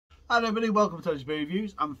Hi everybody, welcome to Tony's Beer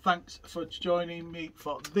Reviews and thanks for joining me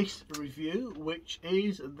for this review, which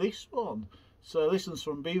is this one. So this one's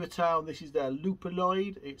from Beavertown. This is their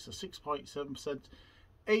Lupuloid. It's a 6.7%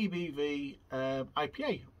 ABV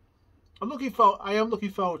IPA. I am looking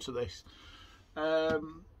forward to this. I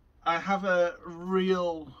have a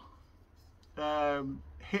real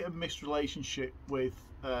hit and miss relationship with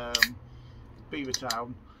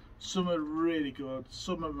Beavertown. Some are really good,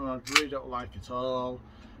 some of them I really don't like at all.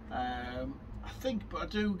 I think, but I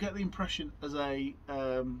do get the impression as a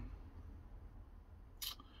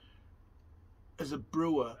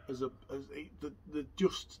brewer, they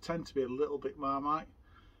just tend to be a little bit Marmite.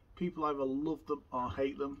 People either love them or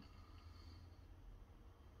hate them.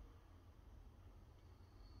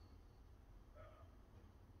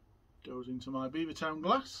 Goes into my Beavertown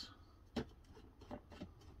glass.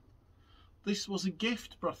 This was a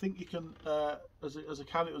gift, but I think you can, as a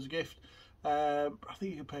can, it was a gift. I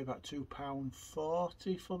think you can pay about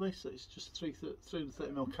 £2.40 for this. It's just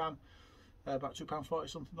 330ml can, about £2.40,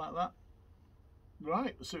 something like that.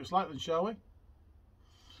 Right, let's see what it's like then, shall we?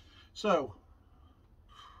 So,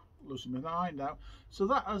 losing my mind now. So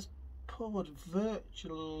that has poured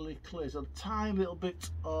virtually clear. There's a tiny little bit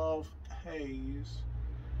of haze.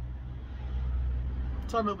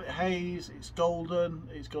 Tiny little bit of haze. It's golden.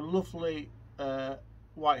 It's got a lovely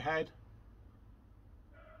white head.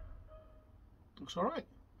 Looks all right.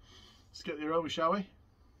 Let's get the aroma, shall we?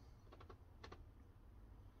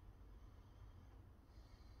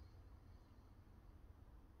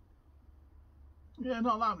 Yeah,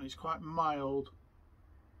 not that one. It's quite mild.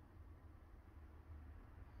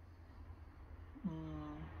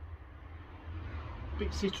 Bit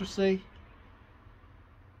citrusy.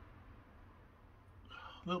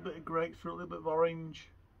 A little bit of grapefruit, a little bit of orange.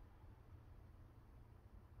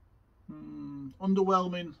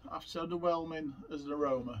 Underwhelming, I have to say, underwhelming as an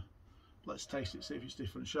aroma. Let's taste it, see if it's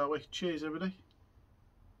different, shall we? Cheers, everybody.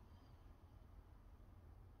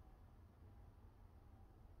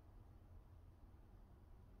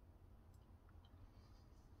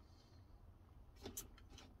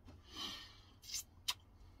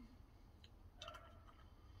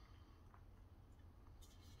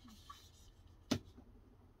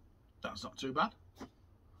 That's not too bad.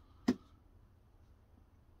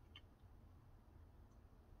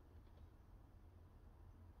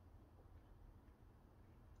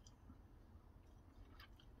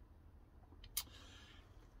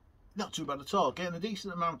 Not too bad at all. Getting a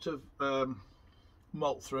decent amount of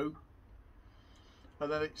malt through,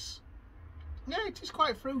 and then it is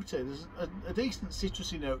quite fruity. There's a decent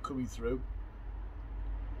citrusy note coming through,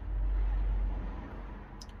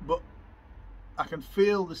 but I can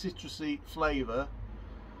feel the citrusy flavour.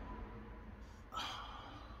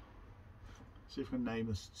 See if I can name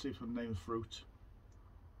this. See if I can name the fruit.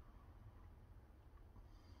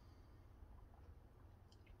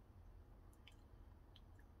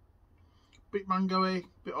 Bit mangoey,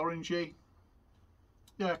 bit orangey.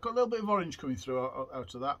 Yeah, got a little bit of orange coming through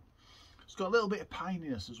out of that. It's got a little bit of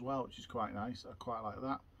pininess as well, which is quite nice. I quite like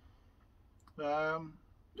that.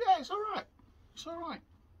 Yeah, it's all right. It's all right.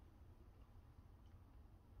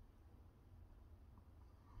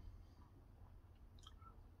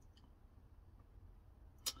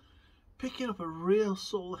 Picking up a real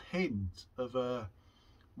subtle hint of a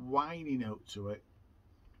winey note to it.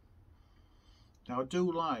 Now I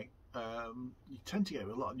do like. You tend to get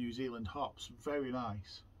a lot of New Zealand hops. Very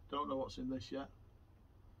nice. Don't know what's in this yet.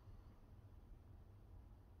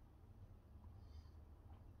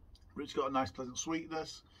 But it's got a nice pleasant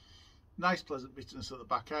sweetness, nice pleasant bitterness at the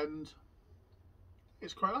back end.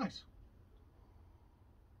 It's quite nice.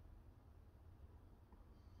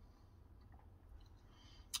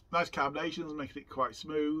 Nice carbonations, making it quite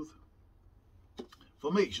smooth.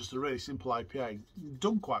 For me, it's just a really simple IPA.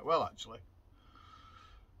 Done quite well, actually.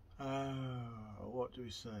 What do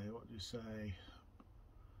we say? What do we say?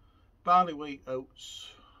 Barley, wheat, oats.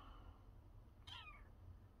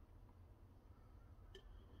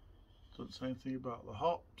 Doesn't say anything about the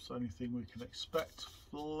hops, anything we can expect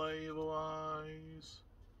flavour wise.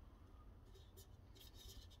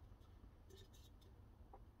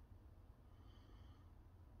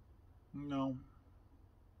 No.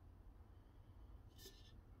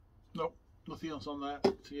 Nope, nothing else on there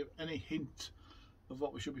to give any hint of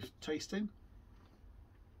what we should be tasting.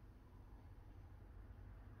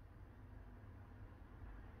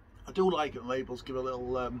 I do like it. Labels give a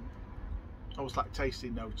little almost like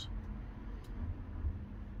tasting note.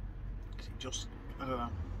 It just, I don't know.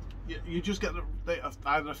 You just get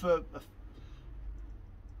either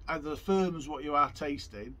affirms what you are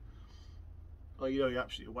tasting, or you know you're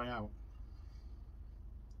absolutely way out.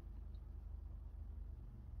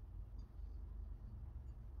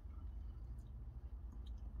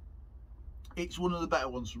 It's one of the better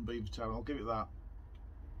ones from Beavertown, I'll give it that.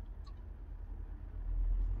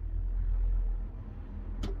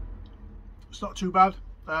 It's not too bad,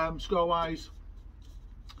 score wise.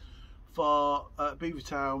 For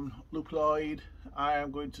Beavertown Lupuloid, I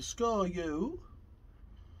am going to score you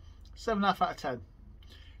 7.5 out of 10.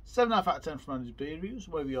 7.5 out of 10 for Managed Beer Reviews.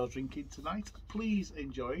 Whatever you're drinking tonight, please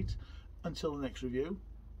enjoy it. Until the next review,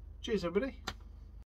 cheers everybody.